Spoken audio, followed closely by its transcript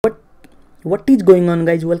What is going on,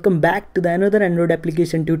 guys? Welcome back to the another Android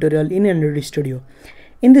application tutorial in Android Studio.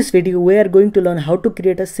 In this video we are going to learn how to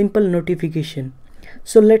create a simple notification.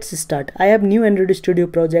 So let's start. I have new Android Studio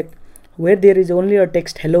project where there is only a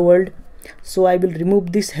text hello world. So I will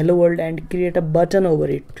remove this hello world and create a button over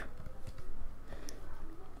it.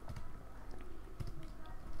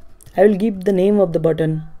 I will give the name of the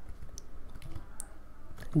button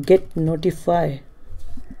get notify.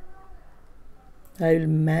 I will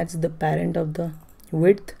match the parent of the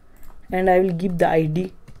width and I will give the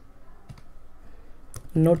ID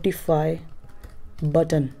notify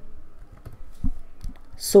button.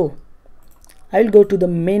 So I will go to the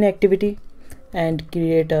main activity and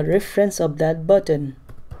create a reference of that button.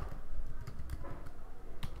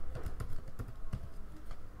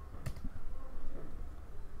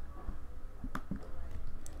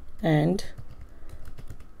 And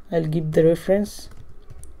I'll give the reference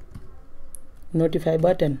notify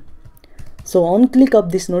button. So on click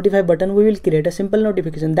of this notify button we will create a simple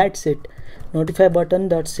notification. That's it. Notify button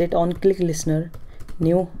dot set on click listener,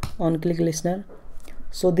 new on click listener.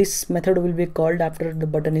 So this method will be called after the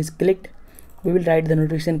button is clicked. We will write the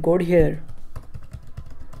notification code here.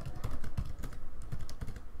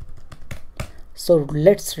 So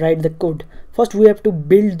let's write the code. First we have to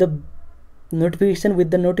build the notification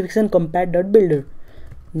with the notification compat.builder.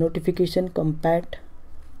 Notification compat.builder.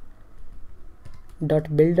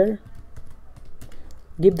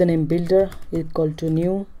 Give the name builder equal to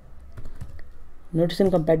new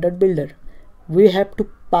notification compat.builder. We have to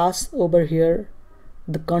pass over here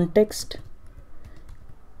the context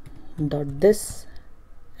dot this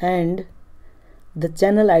and the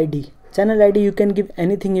channel ID. Channel ID you can give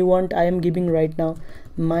anything you want. I am giving right now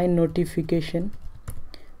my notification.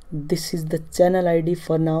 This is the channel ID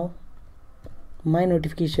for now, my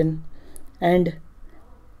notification, and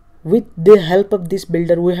with the help of this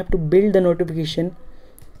builder we have to build the notification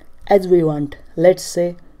as we want. Let's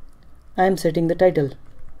say I am setting the title,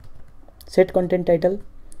 set content title,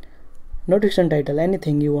 notification title,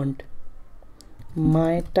 anything you want,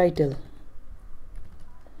 my title.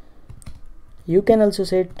 You can also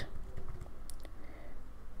set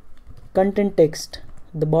content text,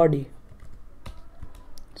 the body.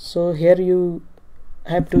 So here you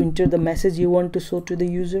have to enter the message you want to show to the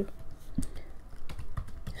user.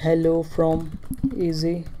 Hello from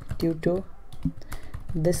easy Tuto.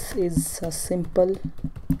 This is a simple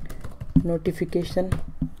notification,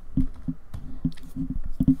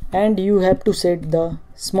 and you have to set the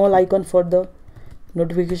small icon for the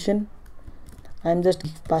notification. I'm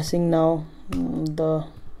just passing now the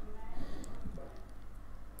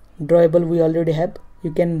drawable we already have.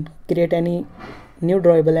 You can create any new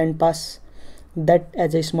drawable and pass that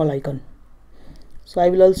as a small icon. So I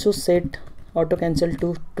will also set auto cancel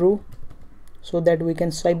to true so that we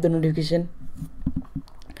can swipe the notification.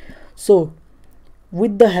 So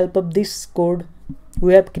with the help of this code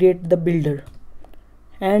we have created the builder,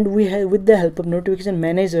 and we have with the help of notification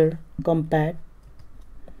manager compat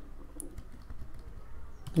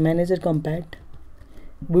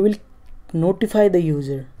we will notify the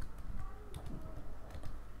user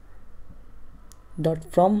dot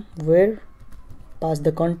from where pass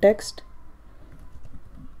the context,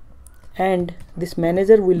 and this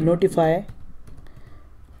manager will notify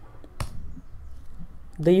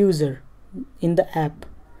the user in the app.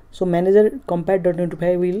 So manager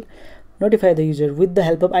compat.notify will notify the user with the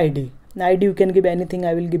help of ID. ID you can give anything.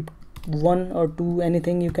 I will give 1 or 2,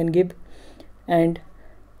 anything you can give, and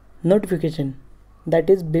notification, that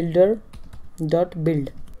is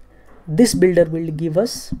builder.build. This builder will give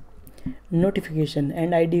us notification,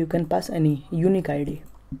 and ID you can pass any unique ID.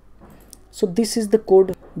 So this is the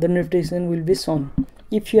code the notification will be shown.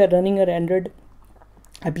 If you are running your Android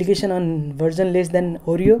application on version less than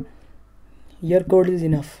Oreo, your code is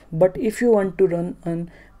enough. But if you want to run on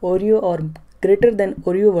Oreo or greater than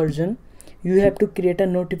Oreo version, you have to create a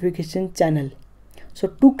notification channel. So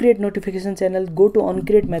to create notification channel, go to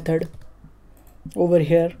onCreate method over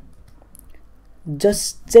here.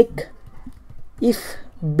 Just check if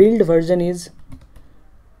build version is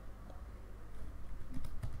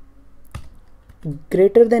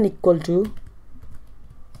greater than equal to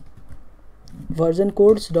version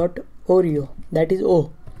codes.oreo, that is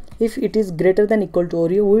O. If it is greater than equal to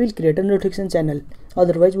Oreo, we will create a notification channel.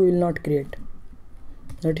 Otherwise we will not create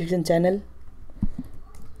notification channel.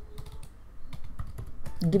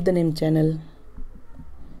 Give the name channel.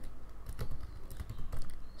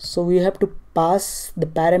 So we have to pass the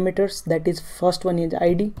parameters, that is first one is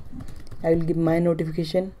ID. I will give my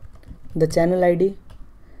notification, the channel ID,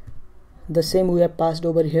 the same we have passed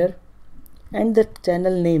over here, and the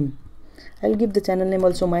channel name. I'll give the channel name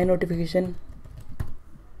also my notification.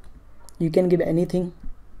 You can give anything.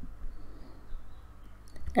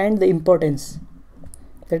 And the importance,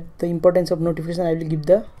 that the importance of notification, I will give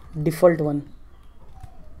the default one.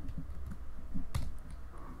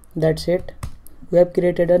 That's it. We have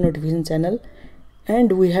created a notification channel,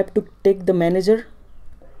 and we have to take the manager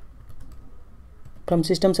from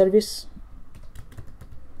system service,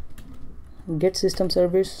 get system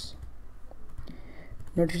service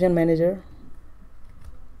notification manager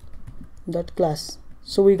dot class.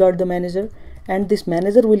 So we got the manager, and this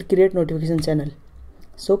manager will create notification channel.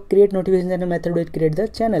 So create notification channel method will create the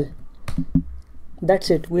channel. That's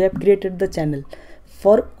it. We have created the channel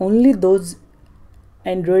for only those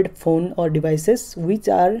Android phone or devices which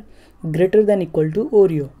are greater than equal to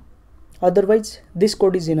Oreo. Otherwise this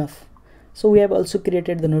code is enough. So we have also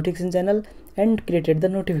created the notification channel and created the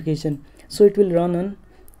notification, so it will run on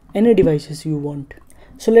any devices you want.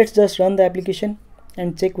 So let's just run the application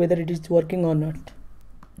and check whether it is working or not.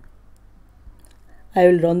 I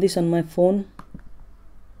will run this on my phone.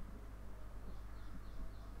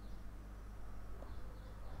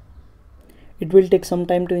 It will take some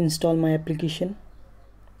time to install my application.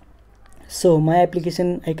 So my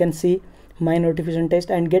application, I can see my notification test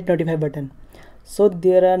and get notify button. So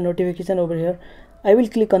there are notification over here. I will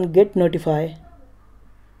click on get notify,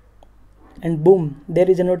 and boom, there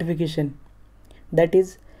is a notification that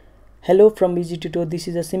is hello from Easy Tuto. This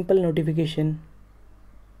is a simple notification.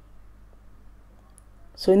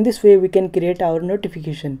 So in this way we can create our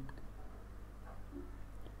notification.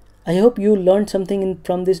 I hope you learned something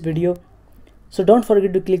from this video. So don't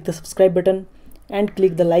forget to click the subscribe button and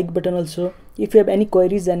click the like button also. If you have any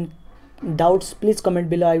queries and doubts, please comment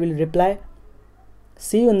below. I will reply.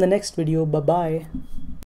 See you in the next video. Bye bye.